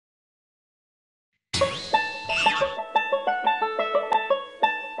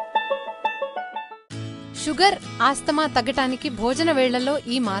Sugar, asthma తగ్గటానికి భోజన వేళల్లో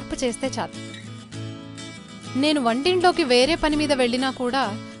ఈ మార్పు చేస్తే చాలు. నేను వంటింట్లోకి వేరే పని మీద వెళ్ళినా కూడా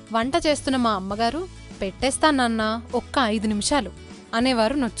వంట చేస్తున్న మా అమ్మగారు పెట్టేస్తానన్నా ఒక్క 5 నిమిషాలు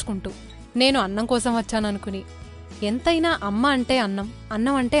అనేవారు నొచ్చుకుంటూ. నేను అన్నం కోసం వచ్చాననుకుని. ఎంతైనా అమ్మ అంటే అన్నం,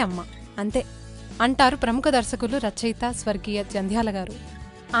 అన్నం అంటే అమ్మ అంతే అంటారు ప్రముఖ దర్శకులు, రచయిత స్వర్గీయ జంధ్యాల గారు.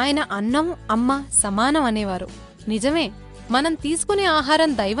 ఆయన అన్నం అమ్మ సమానం అనేవారు. నిజమే, మనం తీసుకునే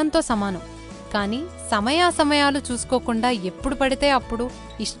ఆహారం దైవంతో సమానం. కానీ సమయాసమయాలు చూసుకోకుండా ఎప్పుడు పడితే అప్పుడు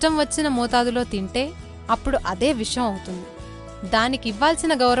ఇష్టం వచ్చిన మోతాదులో తింటే అప్పుడు అదే విషం అవుతుంది.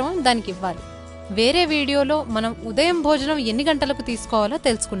 దానికివ్వాల్సిన గౌరవం దానికివ్వాలి. వేరే వీడియోలో మనం ఉదయం భోజనం ఎన్ని గంటలకు తీసుకోవాలో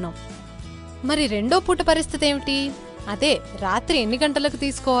తెలుసుకున్నాం. మరి రెండో పూట పరిస్థితి ఏమిటి? అదే రాత్రి ఎన్ని గంటలకు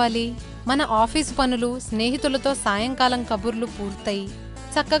తీసుకోవాలి? మన ఆఫీసు పనులు, స్నేహితులతో సాయంకాలం కబుర్లు పూర్తయి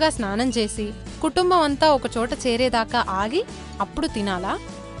చక్కగా స్నానం చేసి కుటుంబం అంతా ఒకచోట చేరేదాకా ఆగి అప్పుడు తినాలా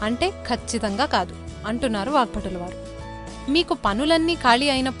అంటే ఖచ్చితంగా కాదు అంటున్నారు వాగ్భటుల వారు. మీకు పనులన్నీ ఖాళీ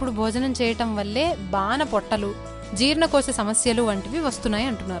అయినప్పుడు భోజనం చేయటం వల్లే బాన పొట్టలు, జీర్ణకోశ సమస్యలు వంటివి వస్తున్నాయి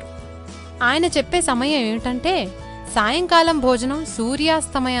అంటున్నారు. ఆయన చెప్పే సమయం ఏమిటంటే సాయంకాలం భోజనం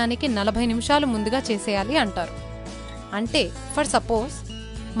సూర్యాస్తమయానికి 40 నిమిషాలు ముందుగా చేసేయాలి అంటారు. అంటే ఫర్ సపోజ్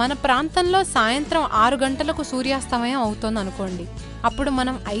మన ప్రాంతంలో సాయంత్రం 6 గంటలకు సూర్యాస్తమయం అవుతోందనుకోండి. అప్పుడు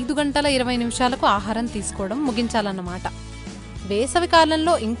మనం 5 గంటల 20 నిమిషాలకు ఆహారం తీసుకోవడం ముగించాలన్నమాట. వేసవి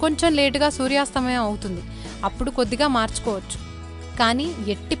కాలంలో ఇంకొంచెం లేటుగా సూర్యాస్తమయం అవుతుంది. అప్పుడు కొద్దిగా మార్చుకోవచ్చు. కానీ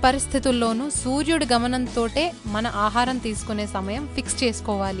ఎట్టి పరిస్థితుల్లోనూ సూర్యుడి గమనంతోటే మన ఆహారం తీసుకునే సమయం ఫిక్స్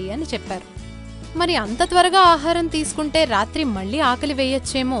చేసుకోవాలి అని చెప్పారు. మరి అంత త్వరగా ఆహారం తీసుకుంటే రాత్రి మళ్ళీ ఆకలి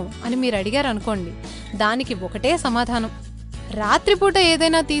వేయచ్చేమో అని మీరు అడిగారనుకోండి. దానికి ఒకటే సమాధానం, రాత్రిపూట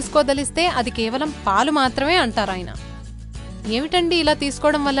ఏదైనా తీసుకోదలిస్తే అది కేవలం పాలు మాత్రమే అంటారు ఆయన. ఏమిటండి ఇలా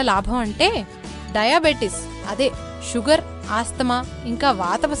తీసుకోవడం వల్ల లాభం అంటే డయాబెటిస్, అదే షుగర్, ఆస్తమా ఇంకా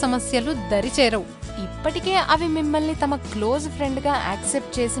వాతపు సమస్యలు దరిచేరవు. ఇప్పటికే అవి మిమ్మల్ని తమ క్లోజ్ ఫ్రెండ్గా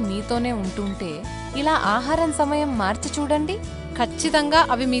యాక్సెప్ట్ చేసి మీతోనే ఉంటుంటే ఇలా ఆహారం సమయం మార్చి చూడండి. ఖచ్చితంగా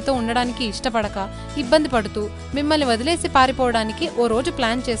అవి మీతో ఉండడానికి ఇష్టపడక ఇబ్బంది పడుతూ మిమ్మల్ని వదిలేసి పారిపోవడానికి ఓ రోజు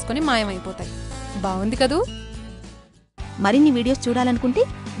ప్లాన్ చేసుకుని మాయమైపోతాయి. బాగుంది కదూ? మరిన్ని వీడియోస్ చూడాలనుకుంటే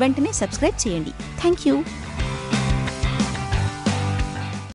వెంటనే సబ్స్క్రైబ్ చేయండి. Thank you.